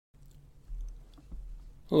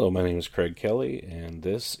Hello, my name is Craig Kelly, and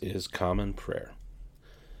this is Common Prayer.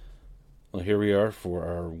 Well, here we are for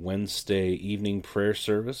our Wednesday evening prayer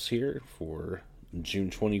service here for June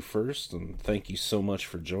 21st, and thank you so much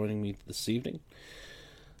for joining me this evening.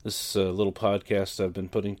 This little podcast I've been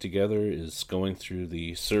putting together is going through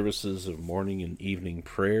the services of morning and evening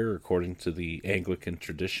prayer according to the Anglican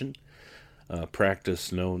tradition,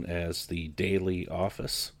 practice known as the daily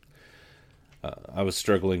office. I was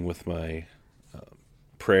struggling with my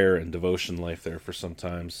prayer and devotion life there for some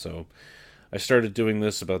time, so I started doing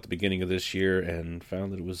this about the beginning of this year and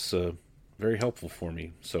found that it was very helpful for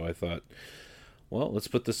me. So I thought, well, let's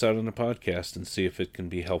put this out on a podcast and see if it can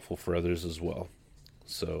be helpful for others as well.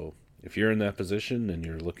 So if you're in that position and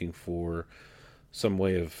you're looking for some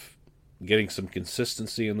way of getting some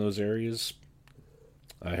consistency in those areas,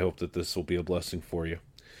 I hope that this will be a blessing for you.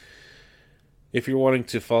 If you're wanting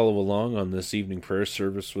to follow along on this evening prayer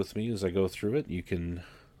service with me as I go through it, you can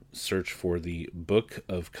search for the Book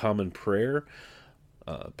of Common Prayer,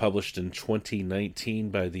 published in 2019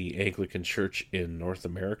 by the Anglican Church in North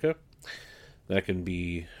America. That can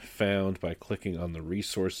be found by clicking on the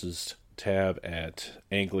Resources tab at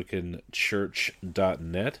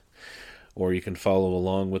anglicanchurch.net, or you can follow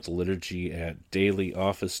along with the liturgy at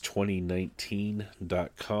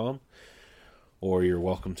dailyoffice2019.com. Or you're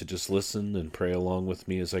welcome to just listen and pray along with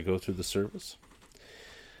me as I go through the service.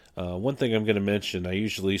 One thing I'm going to mention, I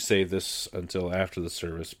usually save this until after the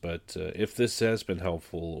service, but if this has been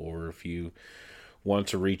helpful, or if you want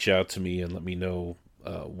to reach out to me and let me know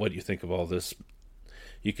what you think of all this,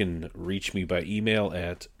 you can reach me by email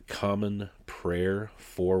at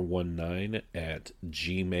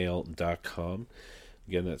commonprayer419@gmail.com.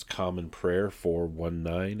 Again, that's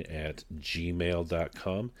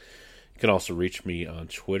commonprayer419@gmail.com. You can also reach me on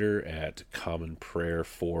Twitter at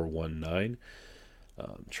commonprayer419.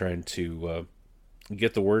 I'm trying to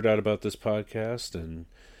get the word out about this podcast, and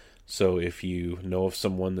so if you know of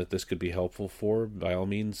someone that this could be helpful for, by all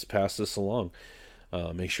means, pass this along.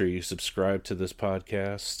 Make sure you subscribe to this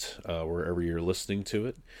podcast wherever you're listening to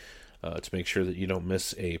it to make sure that you don't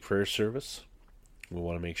miss a prayer service. We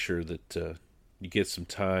want to make sure that you get some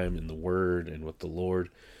time in the Word and with the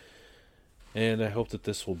Lord. And I hope that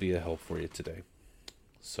this will be a help for you today.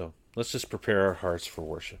 So let's just prepare our hearts for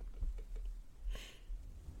worship.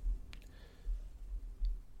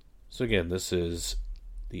 So again, this is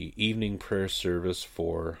the evening prayer service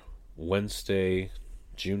for Wednesday,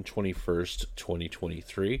 June 21st,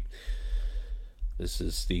 2023. This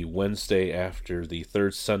is the Wednesday after the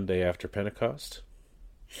third Sunday after Pentecost.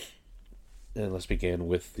 And let's begin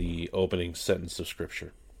with the opening sentence of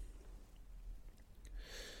Scripture.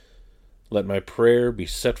 Let my prayer be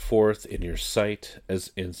set forth in your sight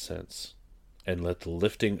as incense, and let the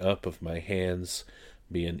lifting up of my hands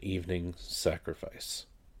be an evening sacrifice.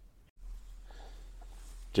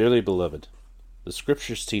 Dearly beloved, the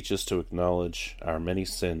Scriptures teach us to acknowledge our many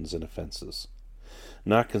sins and offenses,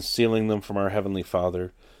 not concealing them from our Heavenly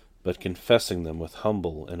Father, but confessing them with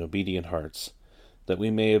humble and obedient hearts, that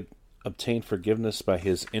we may obtain forgiveness by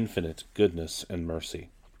His infinite goodness and mercy.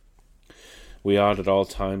 We ought at all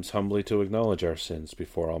times humbly to acknowledge our sins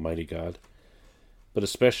before Almighty God, but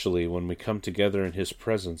especially when we come together in His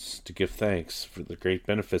presence to give thanks for the great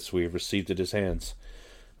benefits we have received at His hands,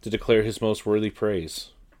 to declare His most worthy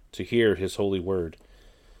praise, to hear His holy word,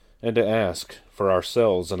 and to ask, for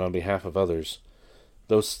ourselves and on behalf of others,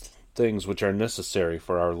 those things which are necessary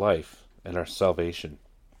for our life and our salvation.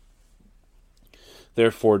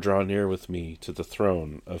 Therefore draw near with me to the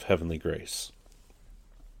throne of heavenly grace,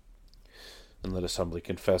 and let us humbly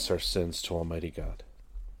confess our sins to Almighty God.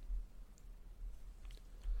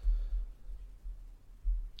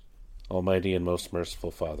 Almighty and most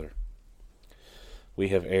merciful Father, we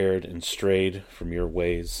have erred and strayed from your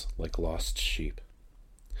ways like lost sheep.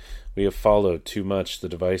 We have followed too much the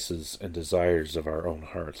devices and desires of our own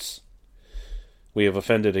hearts. We have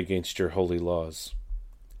offended against your holy laws.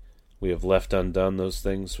 We have left undone those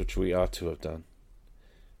things which we ought to have done,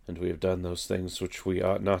 and we have done those things which we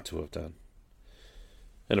ought not to have done.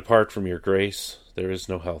 And apart from your grace, there is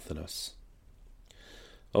no health in us.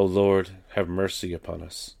 O Lord, have mercy upon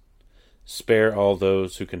us. Spare all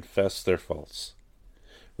those who confess their faults.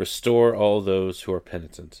 Restore all those who are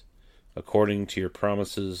penitent, according to your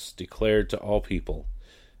promises declared to all people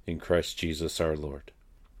in Christ Jesus our Lord.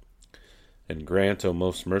 And grant, O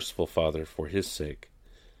most merciful Father, for His sake,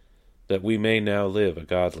 that we may now live a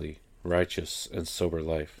godly, righteous, and sober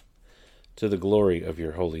life, to the glory of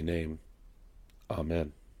your holy name.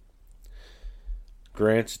 Amen.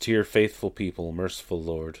 Grant to your faithful people, merciful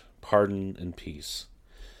Lord, pardon and peace,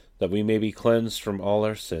 that we may be cleansed from all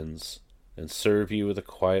our sins, and serve you with a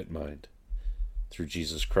quiet mind. Through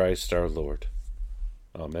Jesus Christ our Lord.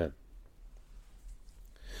 Amen.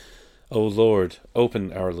 O Lord,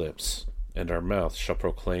 open our lips, and our mouth shall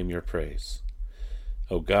proclaim your praise.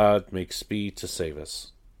 O God, make speed to save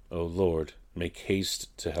us. O Lord, make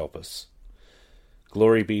haste to help us.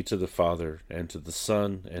 Glory be to the Father, and to the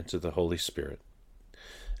Son, and to the Holy Spirit,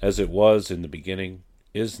 as it was in the beginning,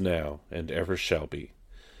 is now, and ever shall be,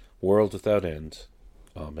 world without end.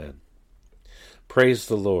 Amen. Praise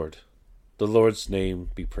the Lord. The Lord's name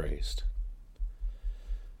be praised.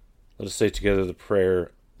 Let us say together the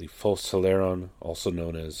prayer, the Phos Hilaron, also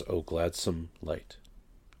known as O Gladsome Light.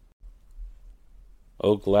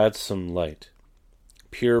 O gladsome light,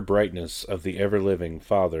 pure brightness of the ever-living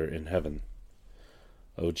Father in heaven,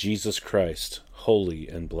 O Jesus Christ, holy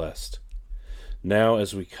and blessed, now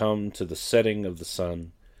as we come to the setting of the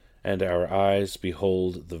sun, and our eyes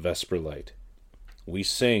behold the vesper light, we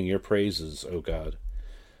sing your praises, O God,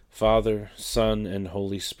 Father, Son, and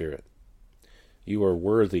Holy Spirit. You are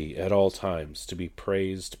worthy at all times to be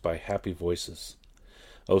praised by happy voices,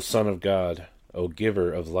 O Son of God, O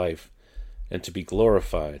Giver of life, and to be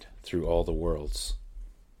glorified through all the worlds.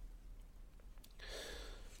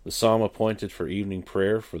 The psalm appointed for evening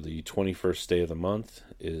prayer for the 21st day of the month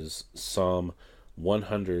is Psalm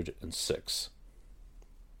 106.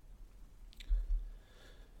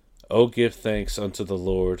 O give thanks unto the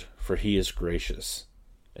Lord, for he is gracious,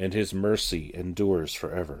 and his mercy endures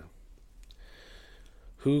forever.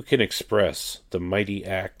 Who can express the mighty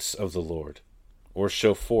acts of the Lord, or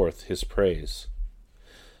show forth his praise?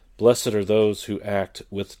 Blessed are those who act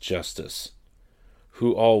with justice,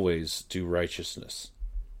 who always do righteousness.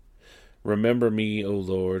 Remember me, O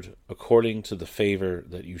Lord, according to the favor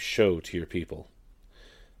that you show to your people.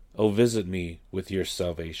 O visit me with your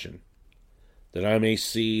salvation, that I may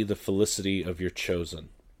see the felicity of your chosen,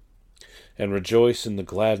 and rejoice in the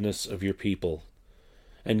gladness of your people,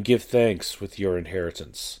 and give thanks with your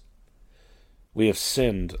inheritance. We have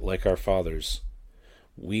sinned like our fathers.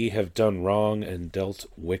 We have done wrong and dealt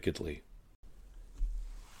wickedly.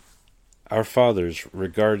 Our fathers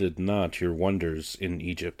regarded not your wonders in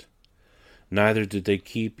Egypt, neither did they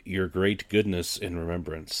keep your great goodness in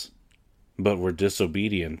remembrance, but were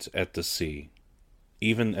disobedient at the sea,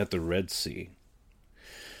 even at the Red Sea.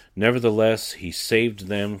 Nevertheless he saved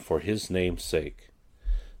them for his name's sake,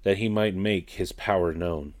 that he might make his power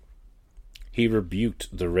known. He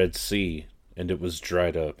rebuked the Red Sea, and it was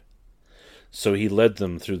dried up. So he led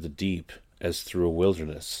them through the deep as through a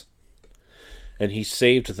wilderness. And he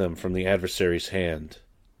saved them from the adversary's hand,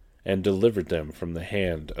 and delivered them from the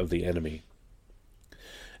hand of the enemy.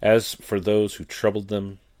 As for those who troubled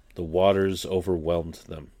them, the waters overwhelmed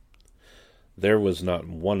them. There was not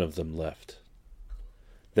one of them left.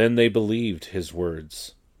 Then they believed his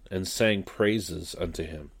words, and sang praises unto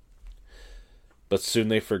him. But soon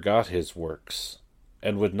they forgot his works,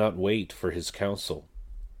 and would not wait for his counsel.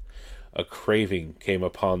 A craving came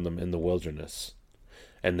upon them in the wilderness,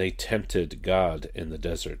 and they tempted God in the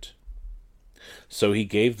desert. So he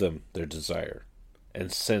gave them their desire,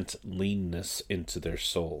 and sent leanness into their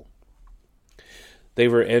soul. They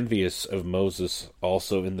were envious of Moses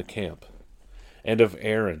also in the camp, and of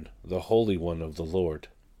Aaron, the Holy One of the Lord.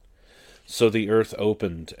 So the earth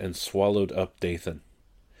opened and swallowed up Dathan,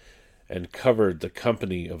 and covered the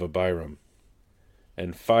company of Abiram,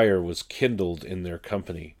 and fire was kindled in their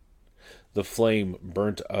company. The flame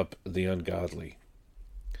burnt up the ungodly.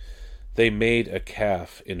 They made a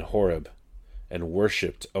calf in Horeb, and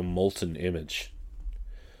worshipped a molten image.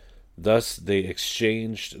 Thus they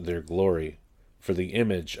exchanged their glory for the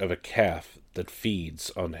image of a calf that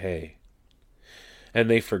feeds on hay. And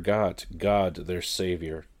they forgot God their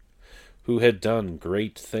Saviour, who had done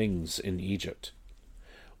great things in Egypt,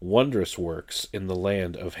 wondrous works in the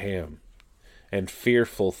land of Ham, and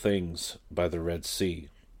fearful things by the Red Sea.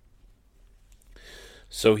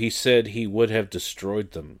 So he said he would have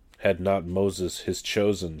destroyed them, had not Moses his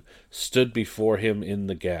chosen stood before him in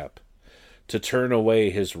the gap, to turn away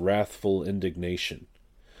his wrathful indignation,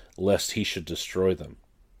 lest he should destroy them.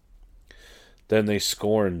 Then they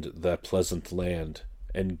scorned that pleasant land,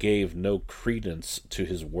 and gave no credence to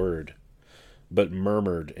his word, but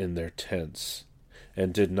murmured in their tents,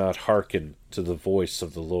 and did not hearken to the voice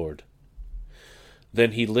of the Lord.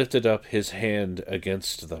 Then he lifted up his hand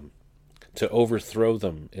against them, to overthrow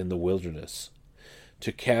them in the wilderness,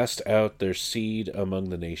 to cast out their seed among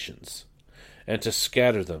the nations, and to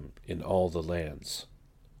scatter them in all the lands.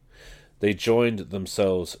 They joined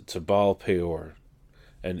themselves to Baal Peor,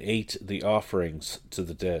 and ate the offerings to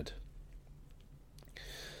the dead.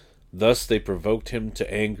 Thus they provoked him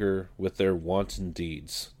to anger with their wanton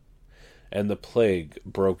deeds, and the plague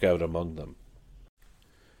broke out among them.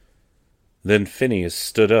 Then Phinehas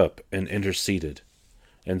stood up and interceded,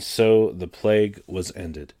 and so the plague was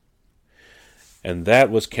ended. And that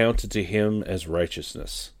was counted to him as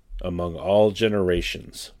righteousness among all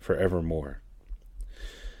generations for evermore.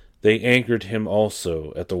 They angered him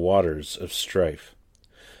also at the waters of strife,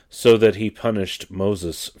 so that he punished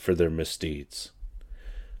Moses for their misdeeds.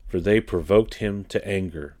 For they provoked him to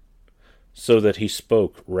anger, so that he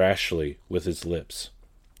spoke rashly with his lips.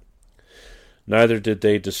 Neither did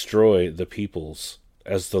they destroy the peoples,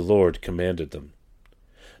 as the Lord commanded them,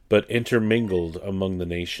 but intermingled among the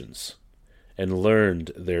nations, and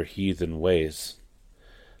learned their heathen ways,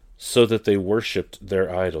 so that they worshipped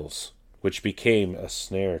their idols, which became a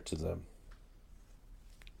snare to them.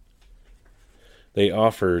 They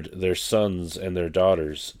offered their sons and their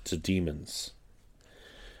daughters to demons,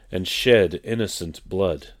 and shed innocent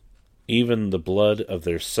blood, even the blood of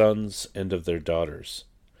their sons and of their daughters,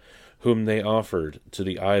 whom they offered to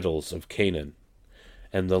the idols of Canaan,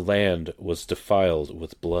 and the land was defiled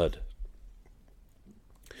with blood.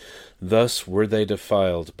 Thus were they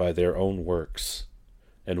defiled by their own works,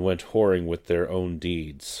 and went whoring with their own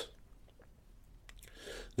deeds.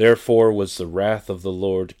 Therefore was the wrath of the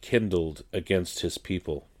Lord kindled against his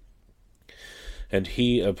people, and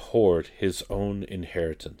he abhorred his own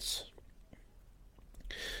inheritance.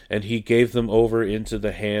 And he gave them over into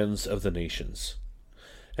the hands of the nations,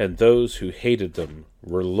 and those who hated them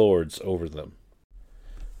were lords over them.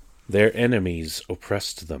 Their enemies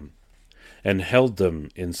oppressed them, and held them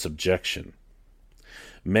in subjection.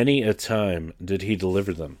 Many a time did he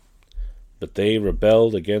deliver them, but they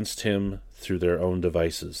rebelled against him through their own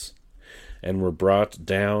devices, and were brought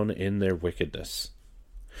down in their wickedness.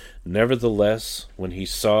 Nevertheless, when he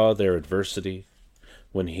saw their adversity,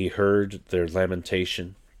 when he heard their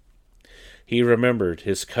lamentation, he remembered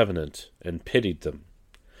his covenant and pitied them,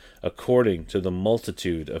 according to the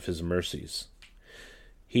multitude of his mercies.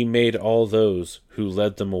 He made all those who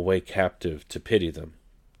led them away captive to pity them.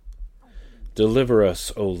 Deliver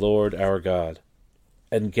us, O Lord our God,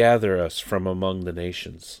 and gather us from among the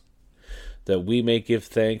nations, that we may give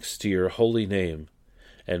thanks to your holy name,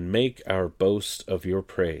 and make our boast of your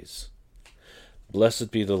praise.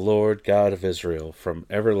 Blessed be the Lord God of Israel from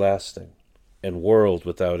everlasting, and world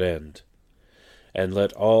without end. And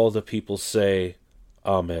let all the people say,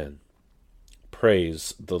 Amen.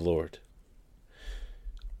 Praise the Lord.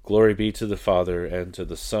 Glory be to the Father, and to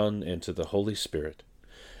the Son, and to the Holy Spirit,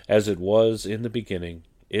 as it was in the beginning,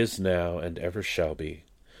 is now, and ever shall be,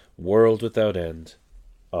 world without end.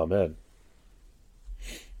 Amen.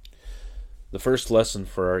 The first lesson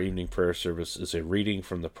for our evening prayer service is a reading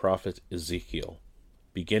from the prophet Ezekiel,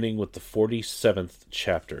 beginning with the 47th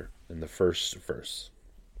chapter in the first verse.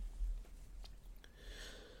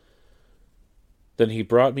 Then he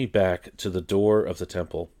brought me back to the door of the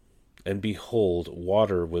temple, and behold,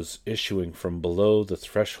 water was issuing from below the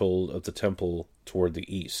threshold of the temple toward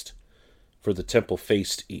the east, for the temple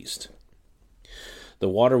faced east. The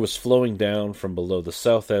water was flowing down from below the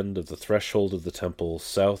south end of the threshold of the temple,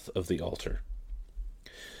 south of the altar.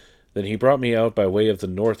 Then he brought me out by way of the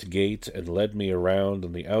north gate, and led me around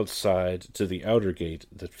on the outside to the outer gate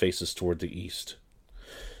that faces toward the east.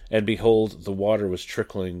 And behold, the water was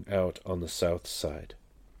trickling out on the south side.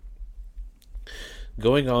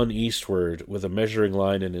 Going on eastward with a measuring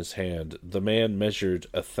line in his hand, the man measured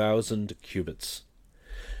 1,000 cubits,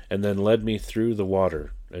 and then led me through the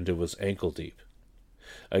water, and it was ankle deep.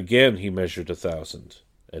 Again he measured 1,000,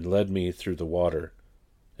 and led me through the water,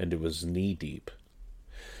 and it was knee deep.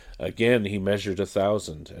 Again he measured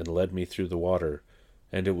 1,000, and led me through the water,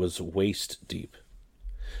 and it was waist deep.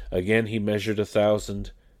 Again he measured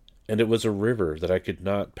 1,000, and it was a river that I could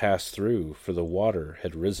not pass through, for the water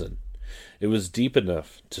had risen. It was deep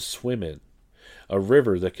enough to swim in, a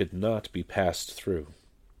river that could not be passed through.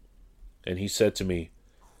 And he said to me,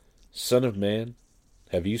 Son of man,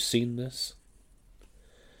 have you seen this?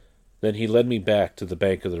 Then he led me back to the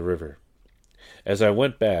bank of the river. As I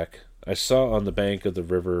went back, I saw on the bank of the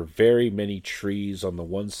river very many trees on the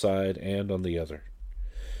one side and on the other.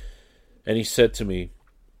 And he said to me,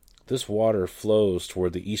 This water flows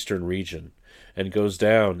toward the eastern region, and goes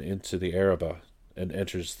down into the Arabah, and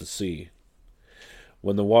enters the sea.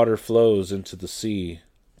 When the water flows into the sea,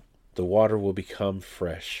 the water will become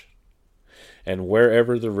fresh. And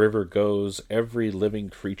wherever the river goes, every living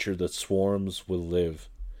creature that swarms will live,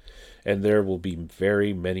 and there will be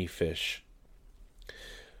very many fish.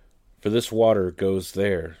 For this water goes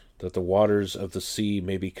there, that the waters of the sea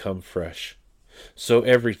may become fresh. So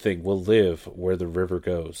everything will live where the river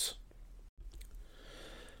goes.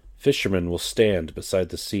 Fishermen will stand beside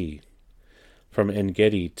the sea, From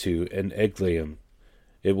En-gedi to En-eglaim,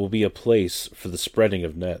 it will be a place for the spreading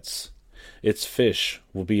of nets. Its fish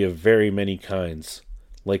will be of very many kinds,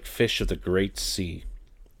 like fish of the great sea.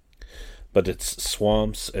 But its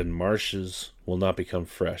swamps and marshes will not become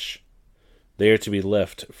fresh. They are to be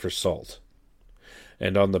left for salt.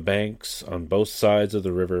 And on the banks, on both sides of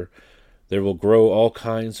the river, there will grow all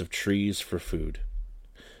kinds of trees for food.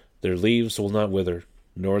 Their leaves will not wither,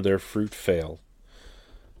 nor their fruit fail,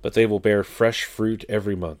 but they will bear fresh fruit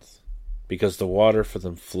every month, because the water for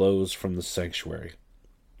them flows from the sanctuary.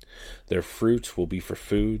 Their fruit will be for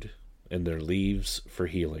food, and their leaves for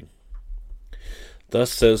healing.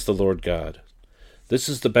 Thus says the Lord God, this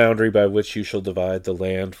is the boundary by which you shall divide the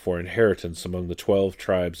land for inheritance among the 12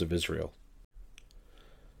 tribes of Israel.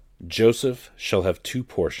 Joseph shall have 2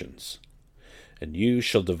 portions, and you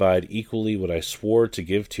shall divide equally what I swore to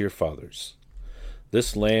give to your fathers.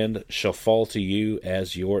 This land shall fall to you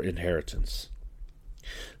as your inheritance.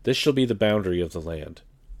 This shall be the boundary of the land.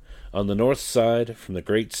 On the north side, from the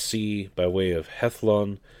great sea by way of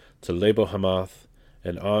Hethlon to Lebo-hamath,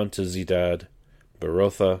 and on to Zedad,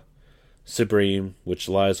 Berotha, Sibraim, which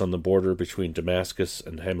lies on the border between Damascus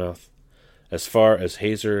and Hamath, as far as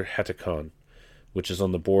Hazer Hattikon, which is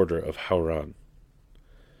on the border of Hauran.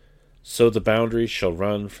 So the boundary shall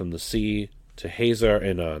run from the sea to Hazar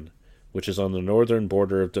Enan, which is on the northern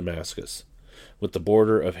border of Damascus, with the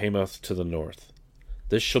border of Hamath to the north.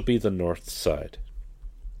 This shall be the north side.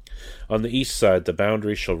 On the east side the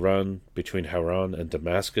boundary shall run between Hauran and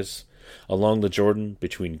Damascus, along the Jordan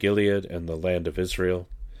between Gilead and the land of Israel,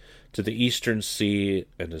 to the eastern sea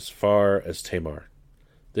and as far as Tamar.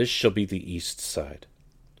 This shall be the east side.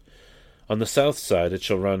 On the south side it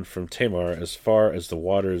shall run from Tamar as far as the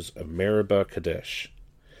waters of Meribah Kadesh,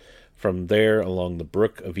 from there along the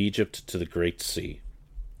brook of Egypt to the great sea.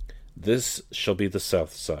 This shall be the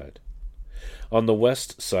south side. On the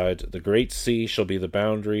west side the great sea shall be the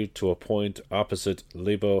boundary to a point opposite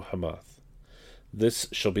Lebo-hamath. This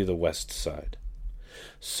shall be the west side.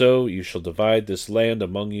 So you shall divide this land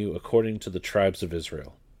among you according to the tribes of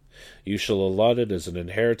Israel. You shall allot it as an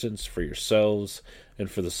inheritance for yourselves and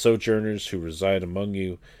for the sojourners who reside among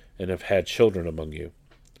you and have had children among you.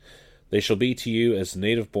 They shall be to you as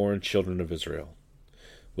native-born children of Israel.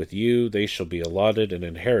 With you they shall be allotted an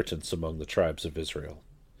inheritance among the tribes of Israel.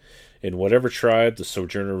 In whatever tribe the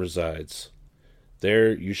sojourner resides,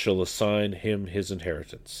 there you shall assign him his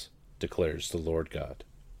inheritance, declares the Lord God.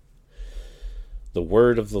 The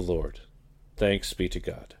word of the Lord. Thanks be to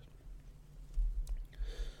God.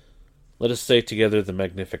 Let us say together the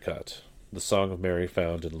Magnificat, the Song of Mary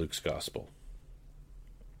found in Luke's Gospel.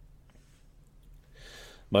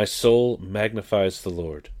 My soul magnifies the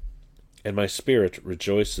Lord, and my spirit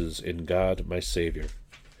rejoices in God my Saviour,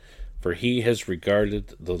 for he has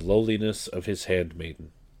regarded the lowliness of his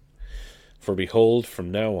handmaiden. For behold,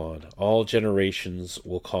 from now on all generations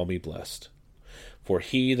will call me blessed. For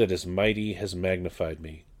he that is mighty has magnified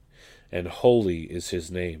me, and holy is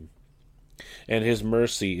his name. And his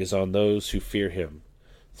mercy is on those who fear him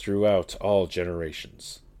throughout all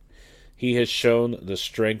generations. He has shown the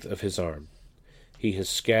strength of his arm. He has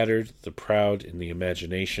scattered the proud in the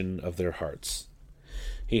imagination of their hearts.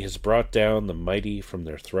 He has brought down the mighty from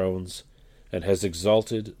their thrones, and has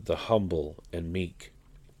exalted the humble and meek.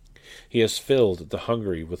 He has filled the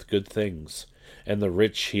hungry with good things, and the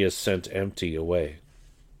rich he has sent empty away.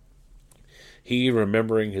 He,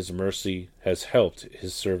 remembering his mercy, has helped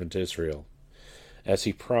his servant Israel, as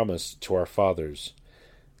he promised to our fathers,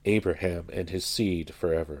 Abraham and his seed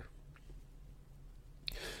forever.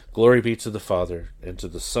 Glory be to the Father, and to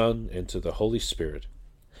the Son, and to the Holy Spirit,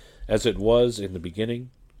 as it was in the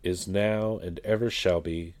beginning, is now, and ever shall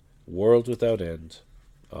be, world without end.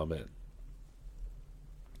 Amen.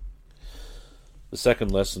 The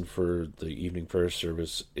second lesson for the evening prayer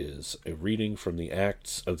service is a reading from the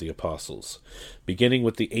Acts of the Apostles, beginning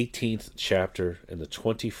with the 18th chapter and the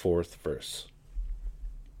 24th verse.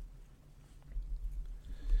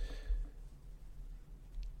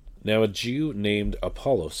 Now a Jew named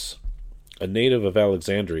Apollos, a native of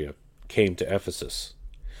Alexandria, came to Ephesus.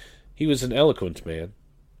 He was an eloquent man,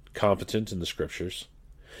 competent in the Scriptures.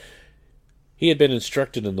 He had been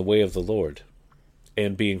instructed in the way of the Lord,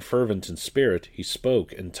 and being fervent in spirit, he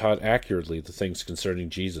spoke and taught accurately the things concerning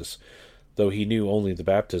Jesus, though he knew only the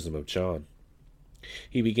baptism of John.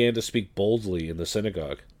 He began to speak boldly in the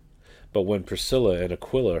synagogue, but when Priscilla and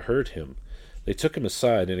Aquila heard him, they took him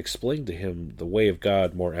aside and explained to him the way of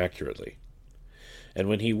God more accurately. And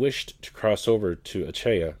when he wished to cross over to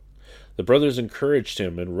Achaia, the brothers encouraged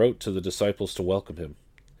him and wrote to the disciples to welcome him.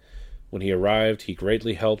 When he arrived, he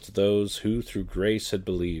greatly helped those who through grace had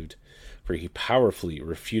believed, for he powerfully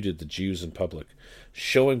refuted the Jews in public,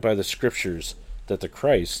 showing by the Scriptures that the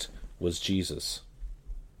Christ was Jesus.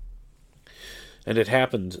 And it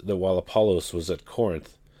happened that while Apollos was at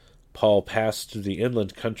Corinth, Paul passed through the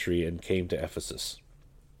inland country and came to Ephesus.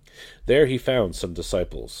 There he found some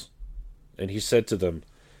disciples, and he said to them,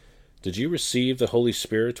 "Did you receive the Holy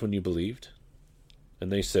Spirit when you believed?"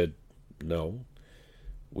 And they said, "No,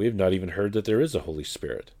 we have not even heard that there is a Holy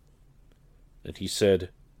Spirit." And he said,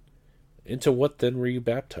 "Into what then were you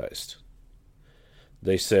baptized?"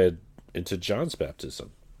 They said, "Into John's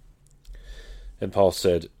baptism." And Paul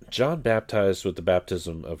said, "John baptized with the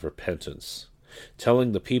baptism of repentance,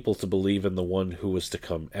 telling the people to believe in the one who was to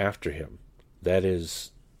come after him, that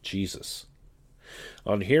is, Jesus."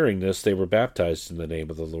 On hearing this, they were baptized in the name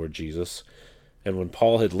of the Lord Jesus. And when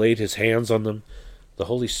Paul had laid his hands on them, the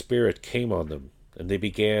Holy Spirit came on them, and they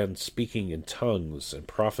began speaking in tongues and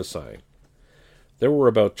prophesying. There were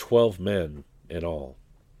about 12 men in all.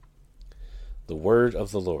 The word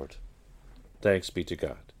of the Lord. Thanks be to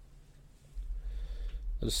God.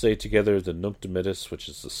 Let us say together the Nunc Dimittis, which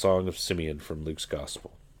is the Song of Simeon from Luke's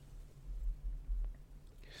Gospel.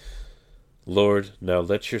 Lord, now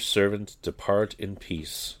let your servant depart in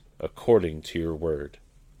peace, according to your word.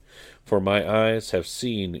 For my eyes have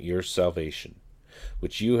seen your salvation,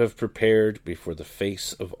 which you have prepared before the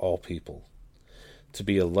face of all people, to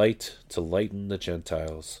be a light to lighten the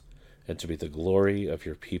Gentiles, and to be the glory of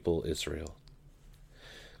your people Israel.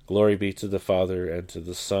 Glory be to the Father, and to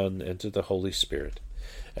the Son, and to the Holy Spirit,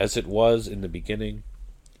 as it was in the beginning,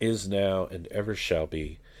 is now, and ever shall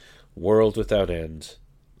be, world without end.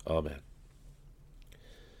 Amen.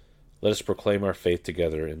 Let us proclaim our faith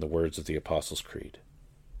together in the words of the Apostles' Creed.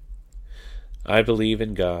 I believe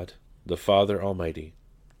in God, the Father Almighty,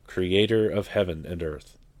 creator of heaven and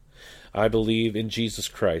earth. I believe in Jesus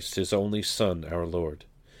Christ, his only Son, our Lord.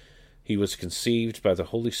 He was conceived by the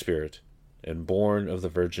Holy Spirit and born of the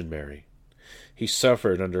Virgin Mary. He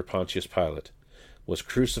suffered under Pontius Pilate, was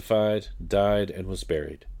crucified, died, and was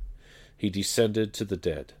buried. He descended to the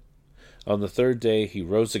dead. On the third day he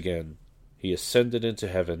rose again. He ascended into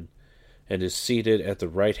heaven, and is seated at the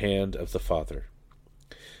right hand of the Father.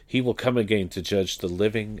 He will come again to judge the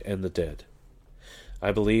living and the dead.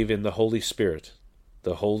 I believe in the Holy Spirit,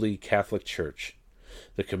 the Holy Catholic Church,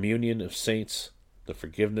 the communion of saints, the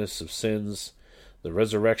forgiveness of sins, the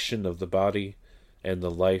resurrection of the body, and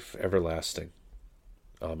the life everlasting.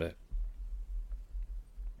 Amen.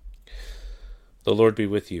 The Lord be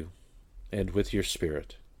with you, and with your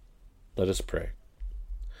spirit. Let us pray.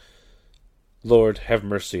 Lord, have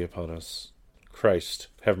mercy upon us. Christ,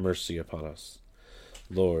 have mercy upon us.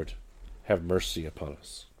 Lord, have mercy upon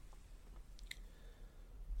us.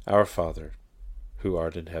 Our Father, who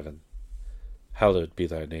art in heaven, hallowed be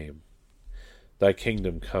thy name. Thy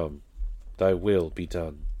kingdom come, thy will be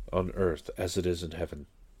done, on earth as it is in heaven.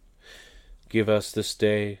 Give us this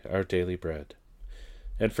day our daily bread,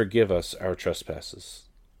 and forgive us our trespasses,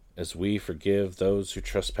 as we forgive those who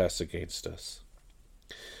trespass against us.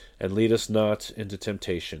 And lead us not into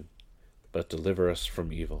temptation, but deliver us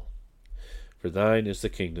from evil. For thine is the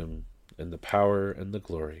kingdom, and the power, and the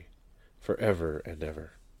glory, forever and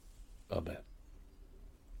ever. Amen.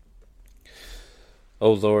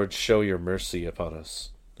 O Lord, show your mercy upon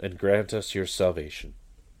us, and grant us your salvation.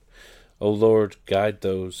 O Lord, guide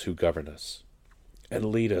those who govern us, and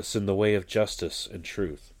lead us in the way of justice and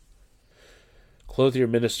truth. Clothe your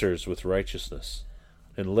ministers with righteousness,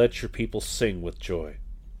 and let your people sing with joy.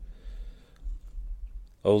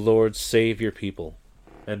 O Lord, save your people,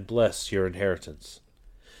 and bless your inheritance.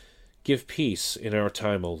 Give peace in our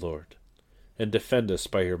time, O Lord, and defend us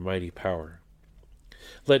by your mighty power.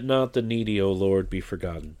 Let not the needy, O Lord, be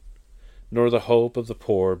forgotten, nor the hope of the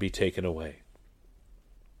poor be taken away.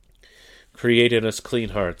 Create in us clean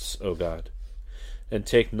hearts, O God, and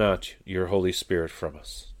take not your Holy Spirit from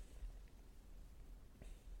us.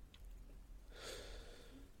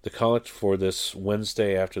 The collect for this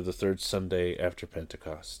Wednesday after the third Sunday after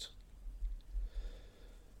Pentecost.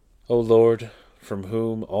 O Lord, from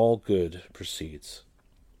whom all good proceeds,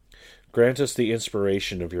 grant us the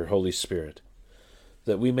inspiration of your Holy Spirit,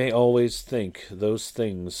 that we may always think those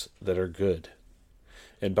things that are good,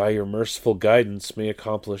 and by your merciful guidance may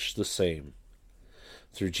accomplish the same.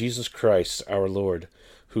 Through Jesus Christ our Lord,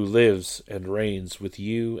 who lives and reigns with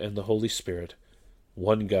you and the Holy Spirit,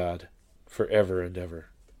 one God, for ever and ever.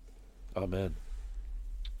 Amen.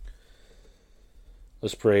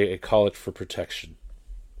 Let's pray a collect for protection.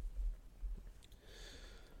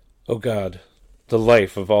 O God, the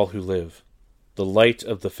life of all who live, the light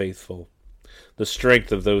of the faithful, the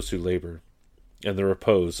strength of those who labor, and the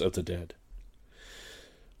repose of the dead,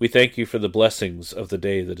 We thank you for the blessings of the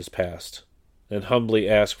day that is past, and humbly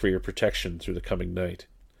ask for your protection through the coming night.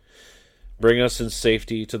 Bring us in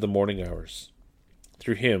safety to the morning hours,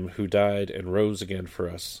 through him who died and rose again for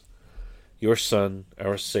us, your Son,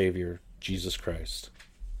 our Savior, Jesus Christ.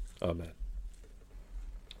 Amen.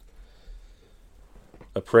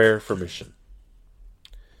 A prayer for mission.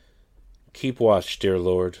 Keep watch, dear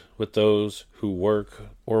Lord, with those who work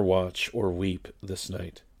or watch or weep this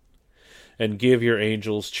night, and give your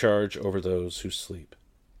angels charge over those who sleep.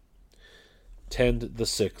 Tend the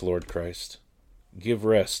sick, Lord Christ. Give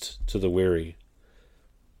rest to the weary.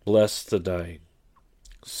 Bless the dying.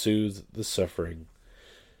 Soothe the suffering.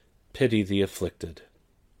 Pity the afflicted.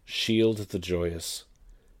 Shield the joyous.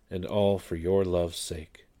 And all for your love's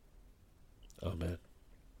sake. Amen.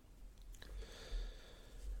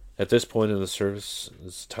 At this point in the service,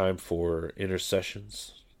 it's time for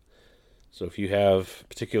intercessions. So if you have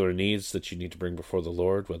particular needs that you need to bring before the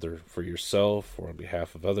Lord, whether for yourself or on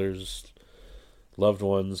behalf of others, loved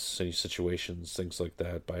ones, any situations, things like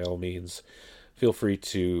that, by all means, feel free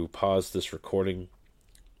to pause this recording,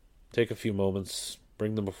 take a few moments,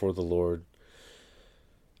 bring them before the Lord,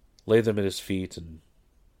 lay them at his feet, and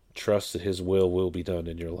trust that his will be done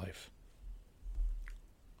in your life.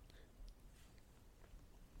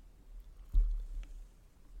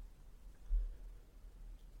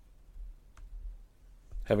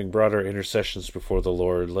 Having brought our intercessions before the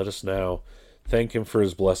Lord, let us now thank him for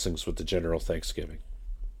his blessings with the general thanksgiving.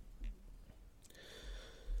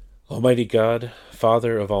 Almighty God,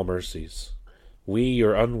 Father of all mercies, we,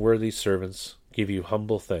 your unworthy servants, give you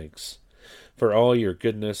humble thanks for all your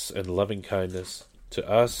goodness and loving kindness to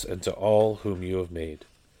us and to all whom you have made.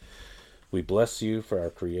 We bless you for our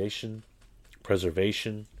creation,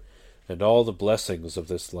 preservation, and all the blessings of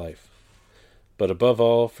this life, but above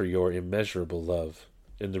all for your immeasurable love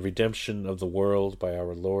in the redemption of the world by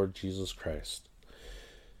our Lord Jesus Christ,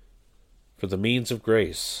 for the means of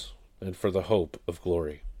grace and for the hope of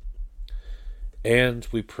glory. And,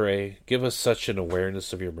 we pray, give us such an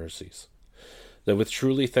awareness of your mercies, that with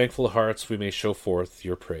truly thankful hearts we may show forth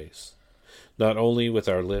your praise, not only with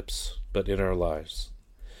our lips, but in our lives,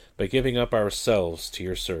 by giving up ourselves to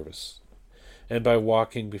your service, and by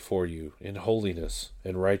walking before you in holiness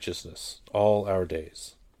and righteousness all our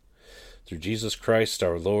days. Through Jesus Christ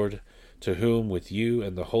our Lord, to whom with you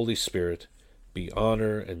and the Holy Spirit be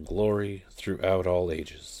honor and glory throughout all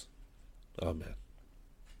ages. Amen.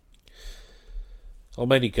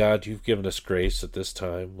 Almighty God, you've given us grace at this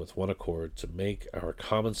time with one accord to make our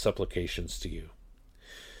common supplications to you.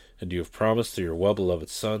 And you have promised through your well-beloved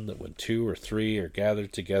Son that when 2 or 3 are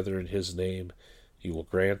gathered together in his name, you will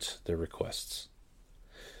grant their requests.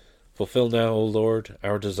 Fulfill now, O Lord,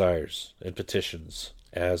 our desires and petitions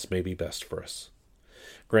as may be best for us,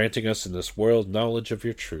 granting us in this world knowledge of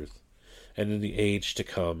your truth, and in the age to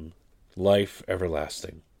come, life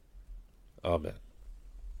everlasting. Amen.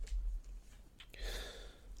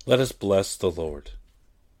 Let us bless the Lord.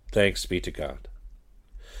 Thanks be to God.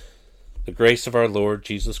 The grace of our Lord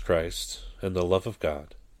Jesus Christ, and the love of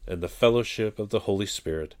God, and the fellowship of the Holy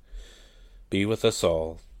Spirit be with us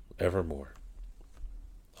all evermore.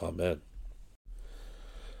 Amen.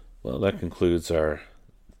 Well, that concludes our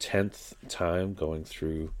 10th time going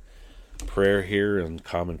through prayer here and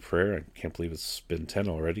common prayer. I can't believe it's been 10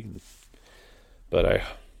 already. But I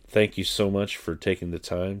thank you so much for taking the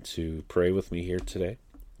time to pray with me here today.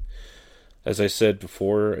 As I said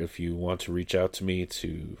before, if you want to reach out to me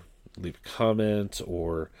to leave a comment,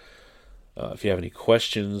 or if you have any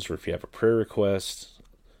questions, or if you have a prayer request,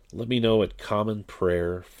 let me know at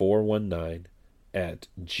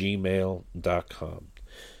commonprayer419@gmail.com.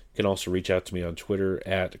 You can also reach out to me on Twitter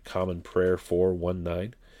at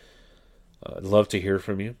commonprayer419. I'd love to hear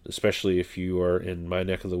from you, especially if you are in my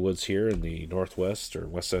neck of the woods here in the Northwest or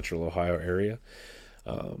West Central Ohio area.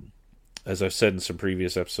 As I've said in some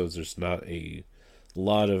previous episodes, there's not a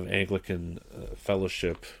lot of Anglican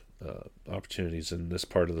fellowship opportunities in this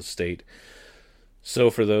part of the state. So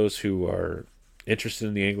for those who are interested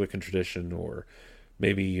in the Anglican tradition, or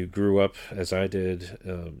maybe you grew up as I did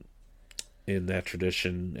in that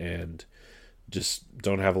tradition and just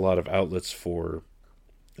don't have a lot of outlets for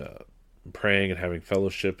praying and having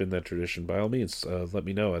fellowship in that tradition, by all means, let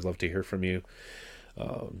me know. I'd love to hear from you.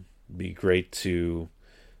 Be great to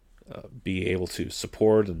be able to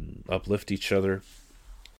support and uplift each other.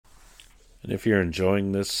 And if you're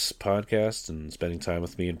enjoying this podcast and spending time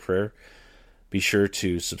with me in prayer, be sure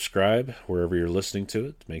to subscribe wherever you're listening to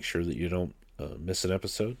it. Make sure that you don't miss an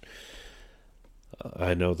episode.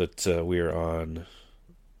 I know that we are on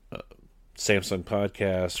Samsung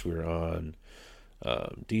Podcast. We're on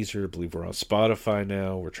Deezer. I believe we're on Spotify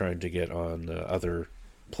now. We're trying to get on other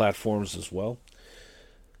platforms as well.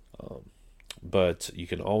 But you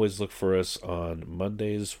can always look for us on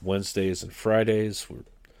Mondays, Wednesdays, and Fridays.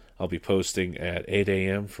 I'll be posting at 8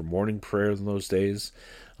 a.m. for morning prayer in those days.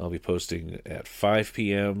 I'll be posting at 5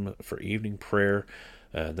 p.m. for evening prayer,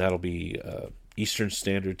 and that'll be Eastern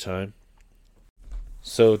Standard Time.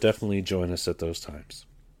 So definitely join us at those times.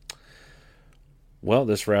 Well,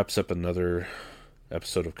 this wraps up another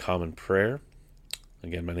episode of Common Prayer.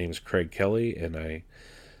 Again, my name is Craig Kelly, and I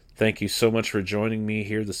thank you so much for joining me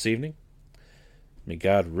here this evening. May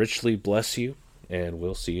God richly bless you, and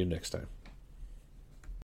we'll see you next time.